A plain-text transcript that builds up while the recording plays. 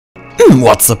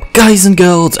What's up, guys and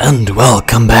girls, and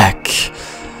welcome back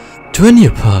to a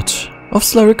new part of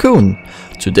Sly Raccoon.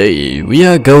 Today we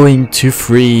are going to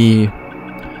free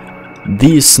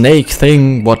the snake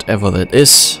thing, whatever that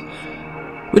is,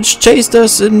 which chased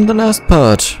us in the last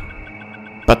part.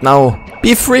 But now,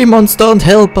 be free, monster, and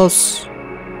help us.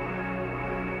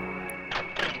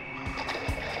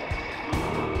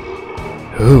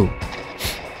 Ooh,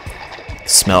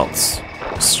 smells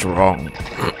strong.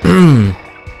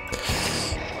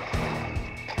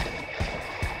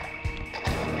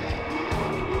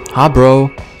 Hi, bro.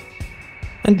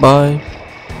 And bye.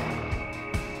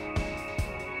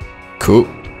 Cool.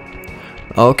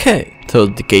 Okay, so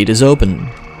the gate is open.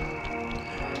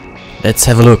 Let's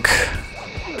have a look.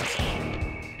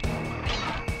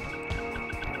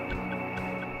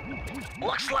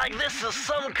 Looks like this is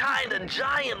some kind of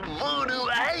giant voodoo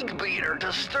egg beater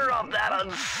to stir up that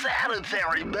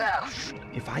unsanitary mess.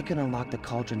 If I can unlock the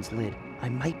cauldron's lid, I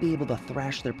might be able to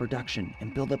thrash their production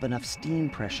and build up enough steam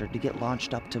pressure to get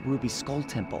launched up to Ruby's Skull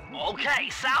Temple. Okay,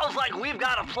 sounds like we've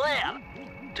got a plan.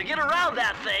 To get around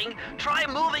that thing, try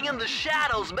moving in the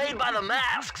shadows made by the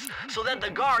masks so that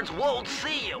the guards won't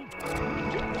see you.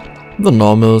 The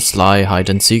normal Sly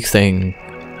hide-and-seek thing.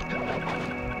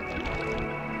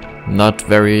 Not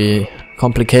very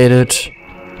complicated.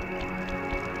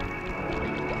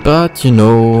 But you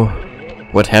know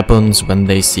what happens when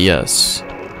they see us.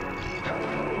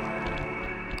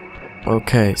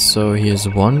 Okay, so here's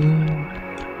one.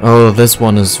 Oh, this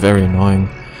one is very annoying.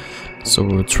 So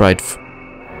we'll try it.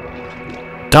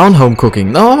 Down home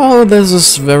cooking. No, this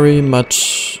is very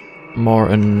much more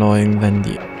annoying than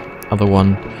the other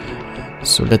one.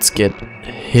 So let's get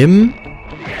him.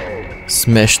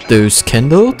 Smash those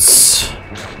candles.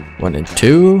 1 and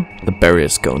 2. The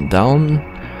barrier's going down.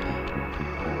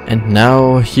 And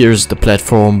now here's the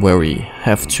platform where we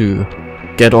have to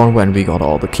get on when we got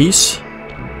all the keys.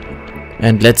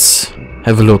 And let's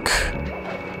have a look.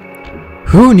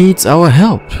 Who needs our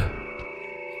help?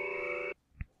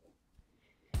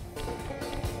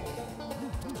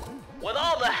 With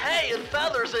all the hay and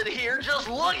feathers in here, just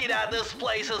looking at this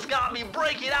place has got me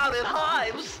breaking out in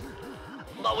hives.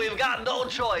 But we've got no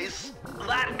choice.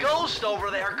 That ghost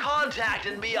over there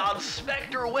contacted me on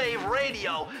Spectre Wave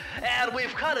Radio, and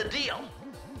we've cut a deal.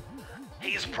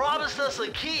 He's promised us a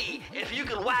key if you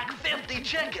can whack 50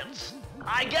 chickens.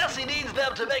 I guess he needs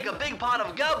them to make a big pot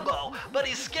of gumbo, but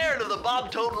he's scared of the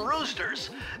bob-toting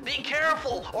roosters. Be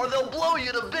careful, or they'll blow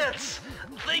you to bits.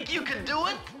 Think you can do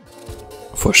it?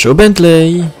 For sure,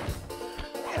 Bentley.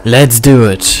 Let's do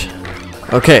it.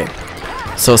 Okay,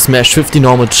 so smash 50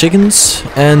 normal chickens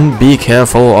and be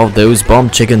careful of those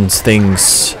bomb chickens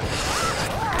things.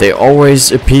 They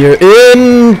always appear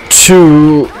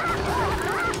into...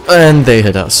 and they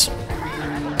hit us.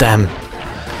 Damn.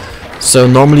 So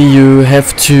normally you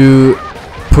have to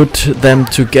put them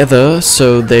together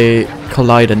so they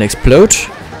collide and explode.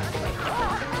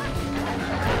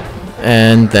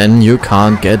 And then you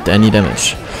can't get any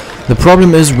damage. The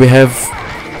problem is we have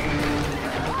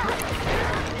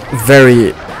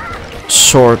very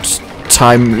short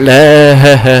time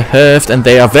left and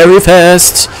they are very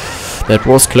fast. That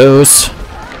was close.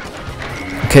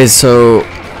 Okay, so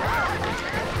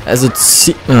as it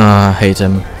I hate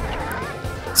them.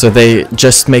 So they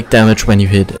just make damage when you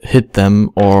hit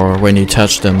them or when you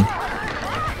touch them.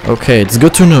 Okay, it's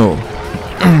good to know.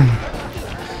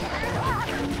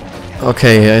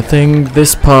 Okay, I think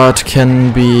this part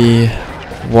can be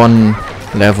one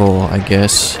level, I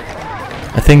guess.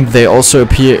 I think they also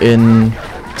appear in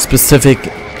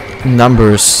specific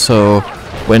numbers, so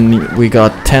when we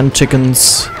got 10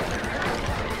 chickens,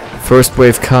 first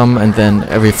wave come, and then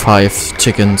every 5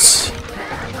 chickens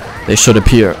they should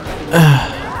appear.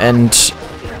 And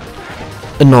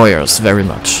annoy us very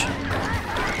much.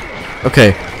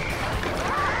 Okay.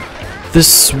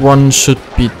 This one should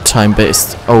be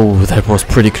time-based. Oh, that was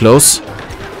pretty close.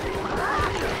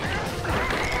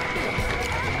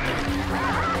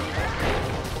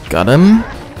 Got him.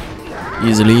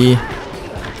 Easily.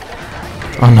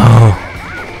 Oh no.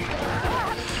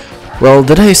 Well,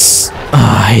 did I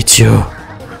I hate you.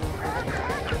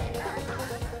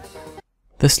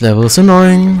 This level is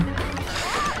annoying.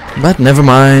 But never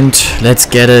mind, let's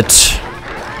get it.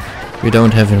 We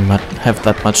don't have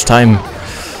that much time.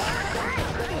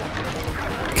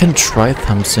 Can try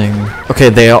something. Okay,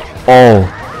 they are all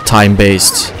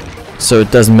time-based, so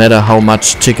it doesn't matter how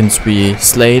much chickens we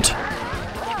slayed.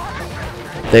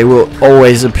 They will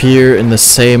always appear in the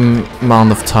same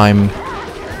amount of time.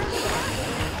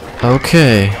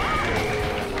 Okay.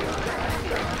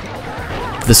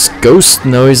 This ghost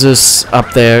noises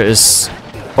up there is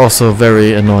also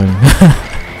very annoying.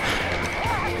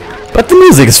 But the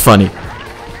music is funny.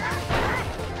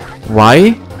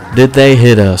 Why did they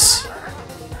hit us?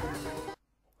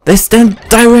 They stand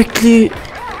directly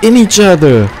in each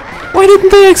other. Why didn't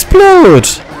they explode?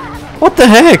 What the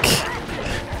heck?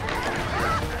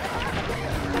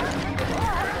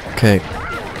 Okay.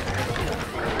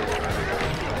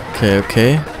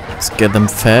 Okay. Let's get them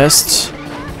fast.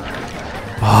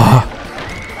 Ah,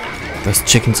 those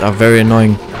chickens are very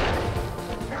annoying.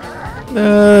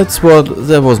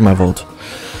 That was my fault.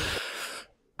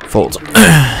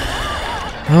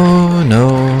 Oh no.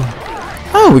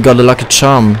 Oh, we got a lucky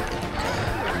charm.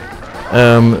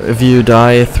 If you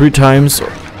die 3 times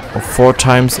or 4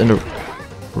 times in a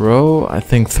row, I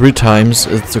think 3 times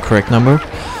is the correct number,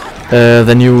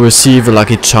 then you receive a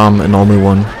lucky charm, a normal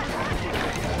one.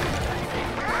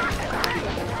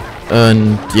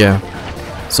 And yeah,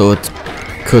 so it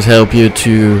could help you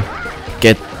to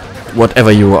get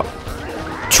whatever you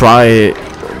try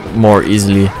more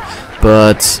easily,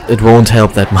 but it won't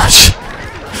help that much.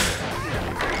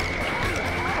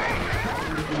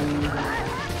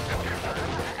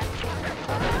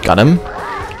 Got him.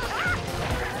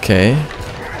 Okay.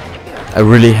 I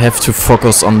really have to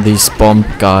focus on these bomb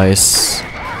guys,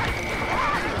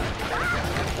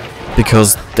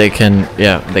 because they can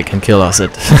kill us.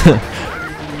 The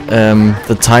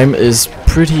time is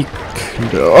pretty.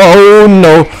 Oh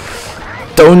no!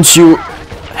 Don't you?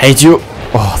 Hate you!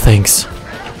 Oh, thanks.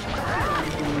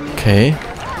 Okay,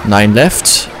 9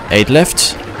 left, 8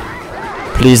 left.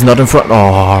 Please, not in front.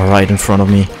 Oh, right in front of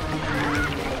me.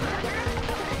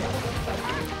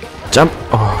 Jump!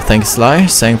 Oh, thanks, Sly.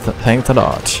 Thanks a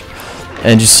lot.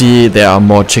 And you see, there are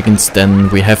more chickens than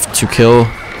we have to kill,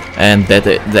 and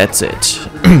that's it.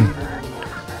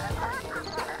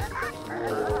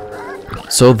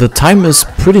 So the time is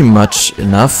pretty much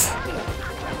enough.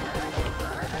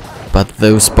 But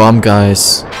those bomb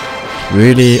guys,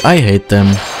 really, I hate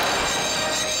them.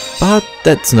 But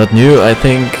that's not new. I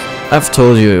think I've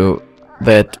told you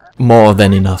that more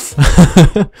than enough.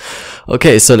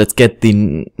 Okay, so let's get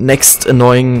the next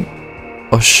annoying...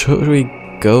 Or should we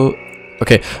go...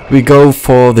 Okay, we go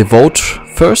for the vault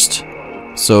first.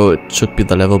 So it should be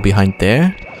the level behind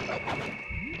there.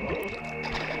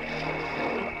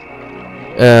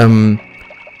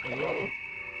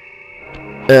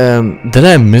 Did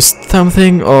I miss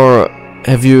something, or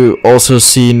have you also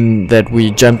seen that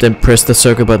we jumped and pressed the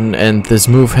circle button and this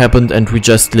move happened and we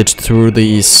just glitched through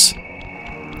these...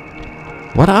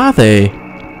 What are they?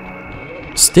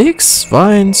 Sticks?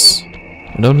 Vines?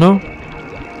 I don't know.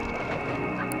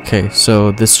 Okay,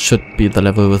 so this should be the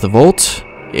level with the vault.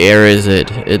 Here is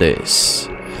it. It is.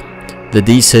 The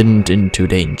descent into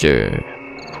danger.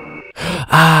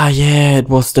 Ah, yeah, it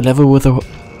was the level with a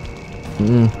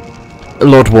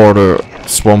lot water,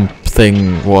 swamp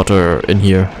thing, water in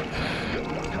here.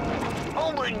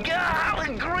 Oh my god,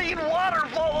 a green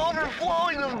waterfall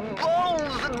overflowing with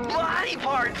bones and body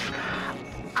parts.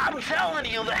 I'm telling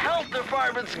you, the health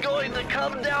department's going to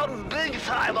come down big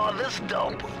time on this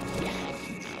dump.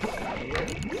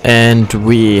 And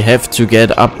we have to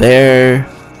get up there.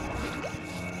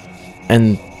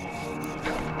 And...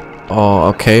 Oh,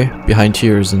 okay, behind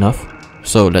here is enough.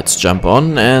 So let's jump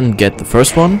on and get the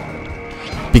first one.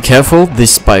 Be careful,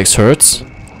 these spikes hurts.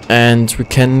 And we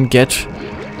can get...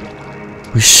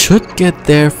 We should get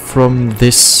there from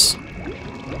this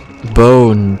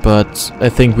bone, but I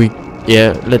think we...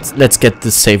 Yeah, let's get the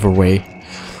safer way.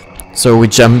 So we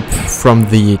jump from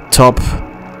the top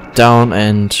down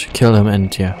and kill him,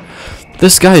 and yeah.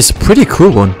 This guy is a pretty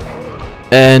cool one.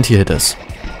 And he hit us.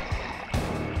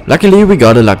 Luckily we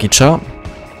got a lucky charm.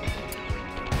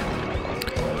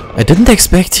 I didn't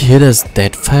expect he hit us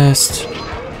that fast.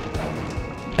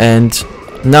 And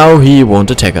now he won't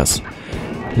attack us.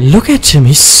 Look at him,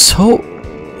 he's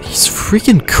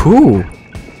freaking cool.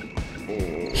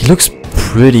 He looks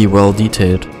pretty well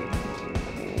detailed.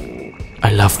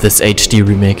 I love this HD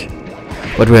remake.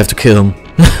 But we have to kill him.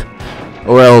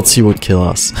 Or else he would kill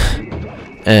us.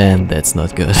 And that's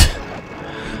not good.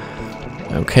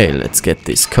 Okay, let's get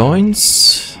these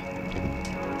coins.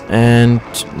 And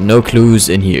no clues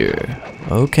in here.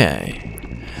 Okay.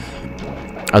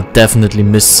 I'll definitely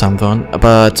miss something,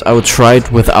 but I will try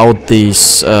it without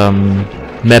this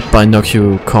map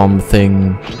binoculcom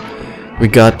thing we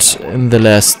got in the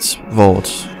last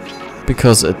vault,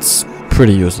 because it's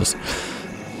pretty useless.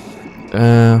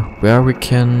 Where we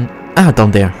can... Ah,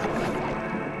 down there.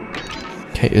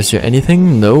 Okay, is there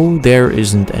anything? No, there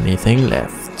isn't anything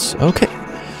left. Okay.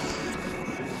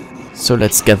 So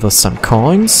let's gather some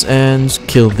coins and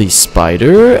kill the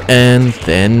spider, and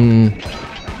then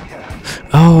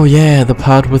Oh yeah, the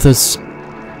part with his...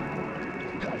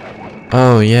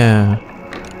 Oh yeah.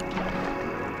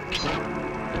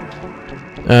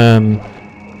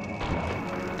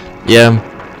 Yeah.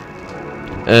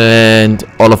 And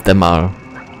all of them are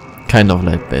kind of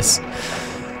like this.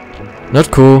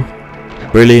 Not cool.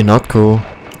 Really not cool.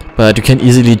 But you can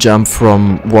easily jump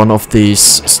from one of these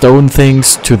stone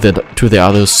things to the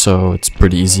others, so it's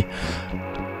pretty easy.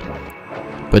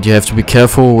 But you have to be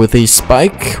careful with these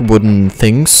spike wooden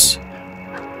things.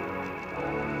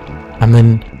 I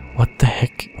mean, what the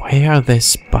heck? Why are there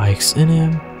spikes in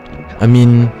here? I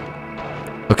mean,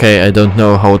 okay, I don't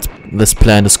know how this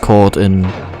plant is called in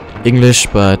English,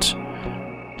 but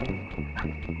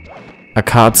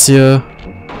Acacia,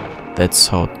 that's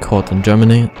how it's called in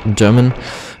German,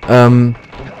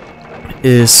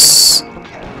 is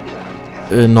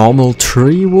a normal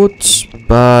tree wood,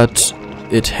 but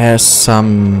it has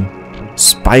some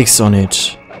spikes on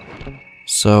it,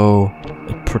 so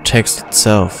it protects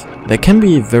itself. They can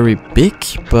be very big,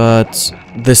 but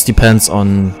this depends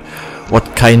on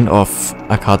what kind of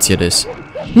acacia it is.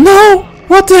 No!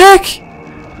 What the heck?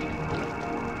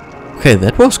 Okay,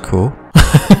 that was cool.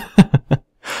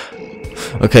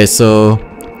 Okay, so...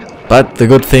 But the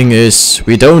good thing is,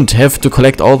 we don't have to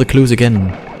collect all the clues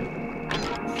again.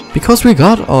 Because we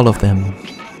got all of them.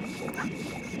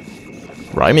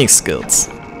 Rhyming skills.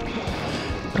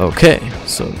 Okay,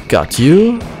 so got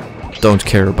you. Don't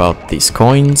care about these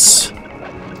coins.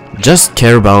 Just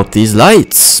care about these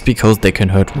lights, because they can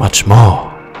hurt much more.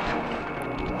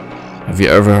 Have you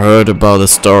ever heard about a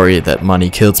story that money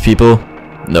kills people?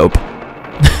 Nope.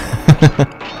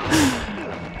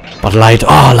 But light,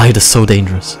 oh, light is so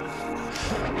dangerous.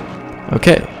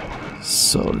 Okay,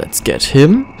 so let's get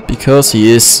him, because he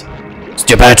is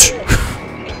stupid.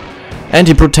 And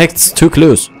he protects 2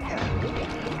 clues.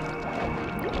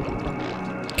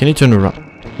 Can you turn around?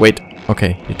 Wait,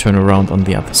 okay, you turn around on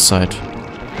the other side.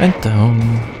 And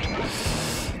down.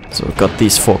 So we got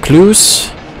these 4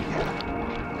 clues.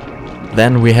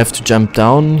 Then we have to jump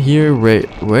down here.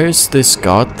 Where's this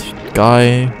guard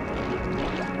guy?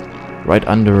 Right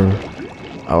under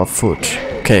our foot.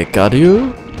 Okay, got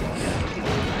you.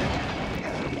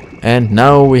 And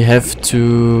now we have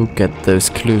to get those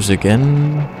clues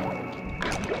again.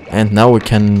 And now we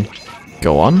can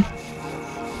go on.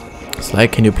 Sly,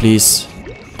 can you please...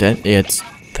 Yes,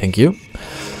 thank you.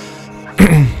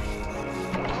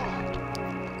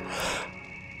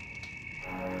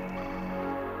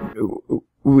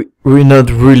 We not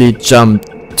really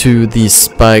jumped to the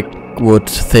spike wood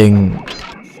thing.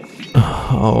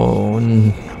 Oh,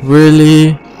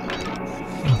 really?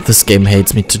 This game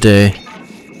hates me today.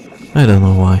 I don't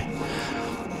know why.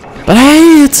 But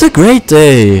hey, it's a great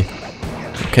day!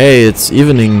 Okay, it's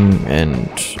evening and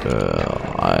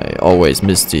I always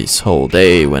miss this whole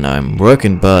day when I'm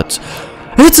working, but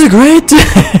it's a great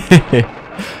day!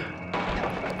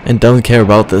 And don't care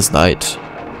about this light.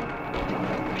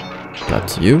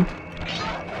 Got you.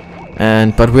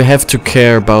 But we have to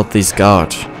care about this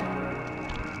guard.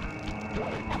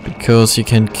 Because he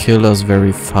can kill us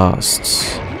very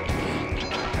fast.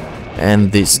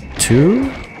 And these 2?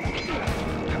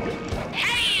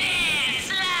 Hey there,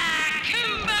 Sly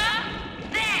Raccoon!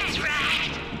 That's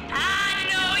right. I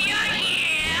know you're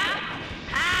here.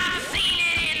 I've seen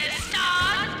it in the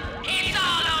stars. It's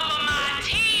all over my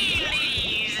tea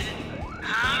leaves.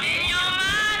 I'm in your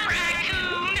mind,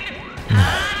 Raccoon. I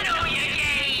know your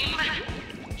game.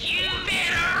 You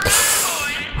better run for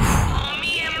it, or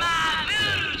me and my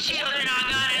voodoo children are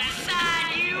gonna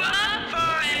sign you up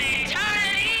for an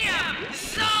eternity of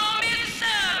zombie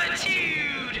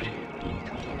servitude.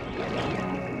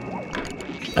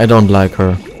 I don't like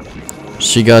her.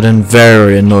 She got a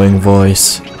very annoying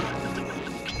voice.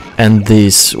 And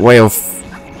this way of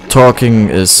talking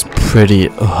is pretty...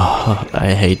 Oh,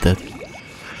 I hate that.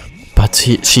 But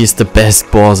she's the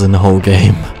best boss in the whole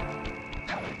game.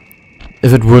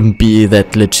 If it wouldn't be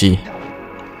that glitchy.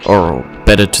 Or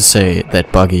better to say,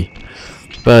 that buggy.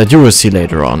 But you will see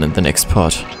later on in the next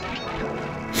part.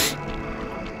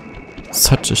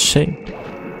 Such a shame.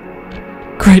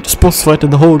 Greatest boss fight in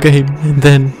the whole game, and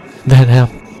then that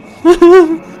happened.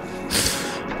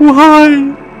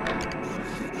 Why?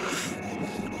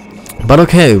 But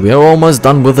okay, we are almost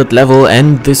done with that level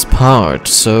and this part.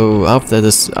 So after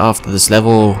this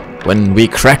level, when we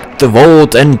cracked the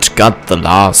vault and got the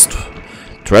last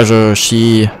treasure,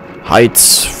 she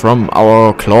hides from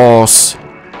our claws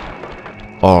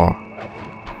or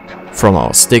from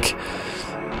our stick.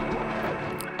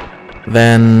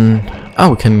 Then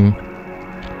we can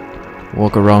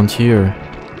walk around here.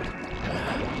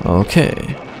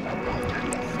 Okay.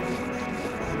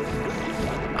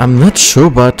 I'm not sure,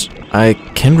 but I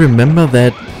can remember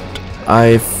that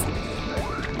I've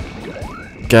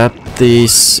got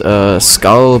this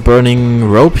skull burning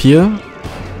rope here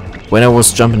when I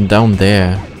was jumping down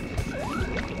there.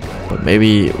 But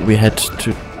maybe we had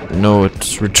to... No,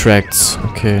 it retracts.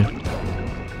 Okay.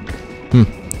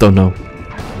 Don't know.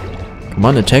 Come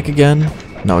on, attack again.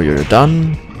 Now you're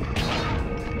done.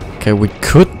 Okay, we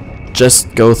could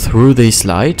just go through this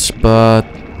light, but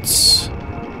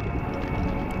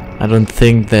I don't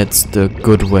think that's the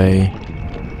good way.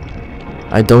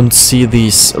 I don't see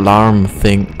these alarm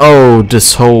thing. Oh,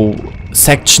 this whole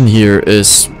section here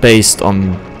is based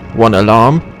on one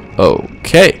alarm.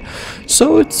 Okay,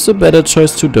 so it's a better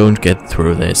choice to don't get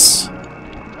through this.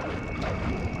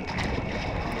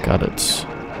 Got it.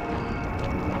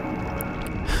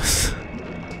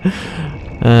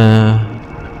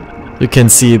 You can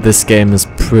see this game is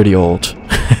pretty old.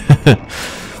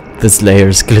 This layer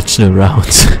is glitching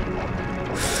around.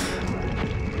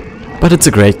 But it's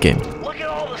a great game. Look at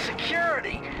all the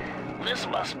security. This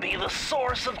must be the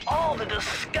source of all the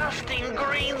disgusting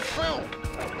green soup.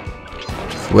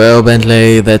 Well,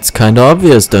 Bentley, that's kind of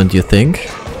obvious, don't you think?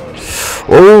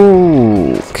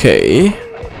 Okay.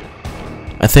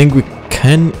 I think we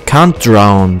can't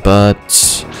drown,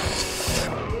 but...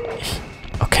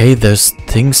 Okay, there's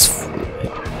things...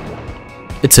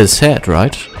 It's his head,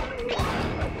 right?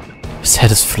 His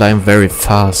head is flying very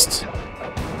fast.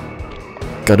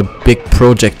 Got a big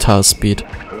projectile speed.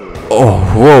 Oh,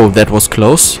 whoa, that was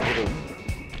close.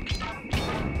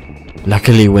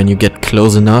 Luckily, when you get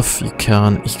close enough, he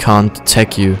can't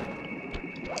attack you.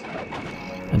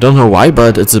 I don't know why,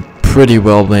 but it's a pretty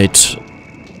well made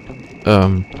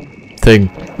thing.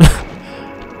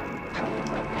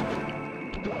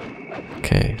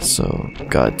 Okay, so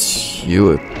got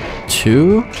you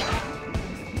too.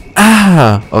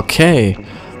 Ah, okay.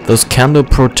 Those candle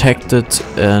protected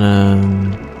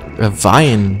a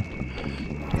vine.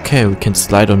 Okay, we can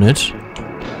slide on it.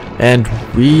 And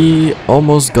we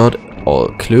almost got all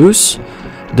clues.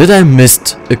 Did I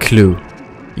missed a clue?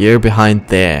 Here behind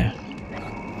there.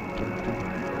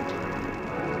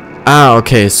 Ah,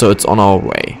 okay, so it's on our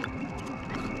way.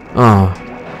 Ah.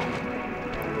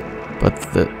 But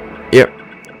here.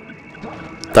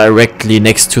 Directly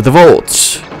next to the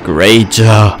vault. Great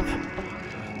job.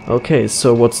 Okay,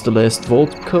 so what's the last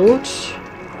vault code?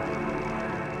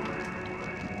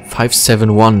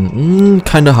 571.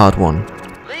 Kinda hard one.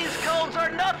 These codes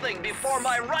are nothing before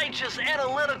my righteous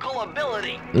analytical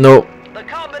ability. No. The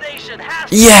combination has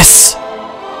to... Yes!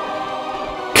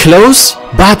 Close,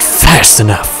 but fast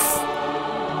enough.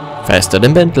 Faster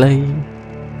than Bentley.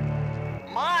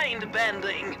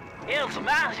 Mind-bending. It's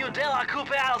Matthew de la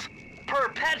Coupe's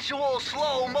perpetual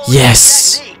slow motion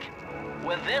Yes! technique.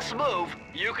 With this move,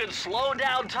 you can slow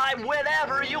down time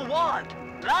whenever you want,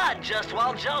 not just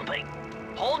while jumping.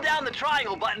 Hold down the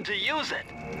triangle button to use it.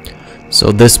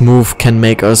 So this move can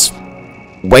make us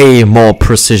way more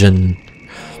precision.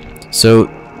 So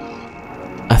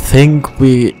I think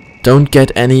we don't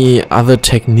get any other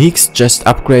techniques, just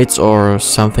upgrades or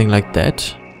something like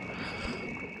that.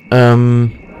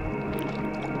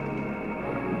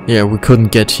 Yeah, we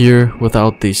couldn't get here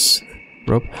without this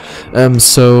rope.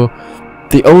 So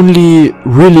the only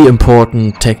really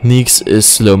important techniques is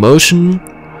slow motion,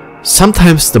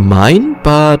 sometimes the mine,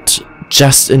 but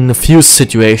just in a few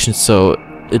situations, so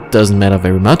it doesn't matter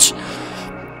very much.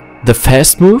 The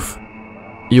fast move,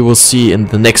 you will see in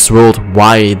the next world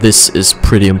why this is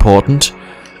pretty important,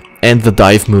 and the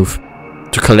dive move,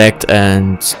 to collect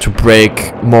and to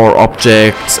break more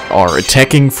objects or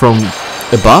attacking from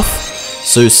above.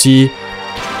 So you see,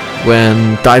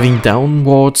 when diving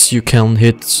downwards you can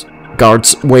hit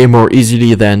guards way more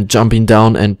easily than jumping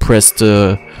down and press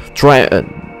the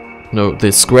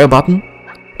the square button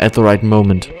at the right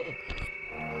moment.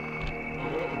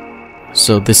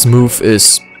 So this move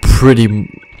is pretty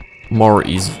more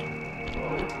easy.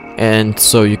 And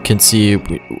so you can see,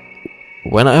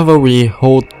 whenever we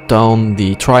hold down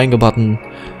the triangle button,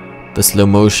 the slow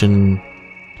motion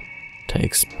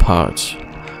takes part.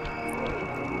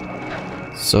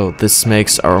 So this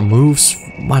makes our moves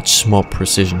much more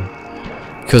precision,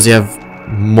 because you have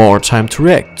more time to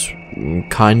react.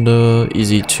 Kinda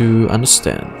easy to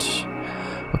understand.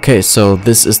 Okay, so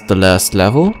this is the last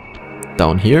level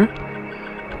down here.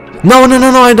 No,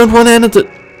 I don't want to end it.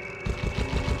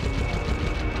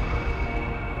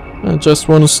 I just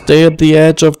want to stay at the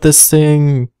edge of this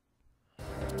thing.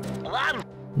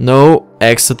 No,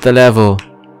 exit the level.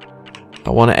 I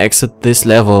want to exit this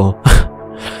level.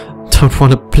 Don't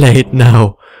want to play it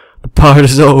now. The part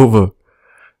is over.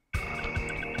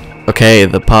 Okay,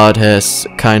 the part has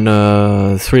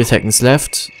kinda 3 seconds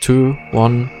left. 2,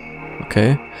 1.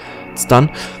 Okay, it's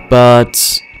done.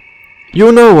 But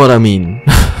you know what I mean.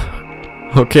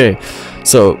 Okay,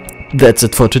 so that's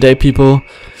it for today, people.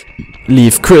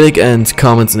 Leave critic and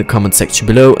comments in the comment section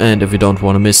below, and if you don't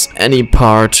want to miss any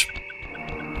part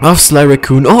of Sly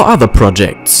Raccoon or other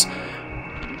projects,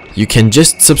 you can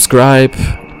just subscribe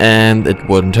and it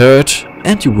wouldn't hurt,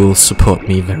 and you will support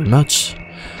me very much.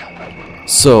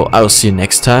 So I'll see you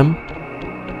next time.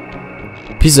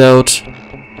 Peace out.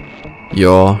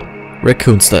 Your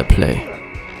Raccoon Style Play.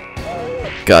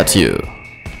 Got you.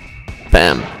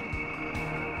 Bam.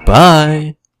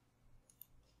 Bye.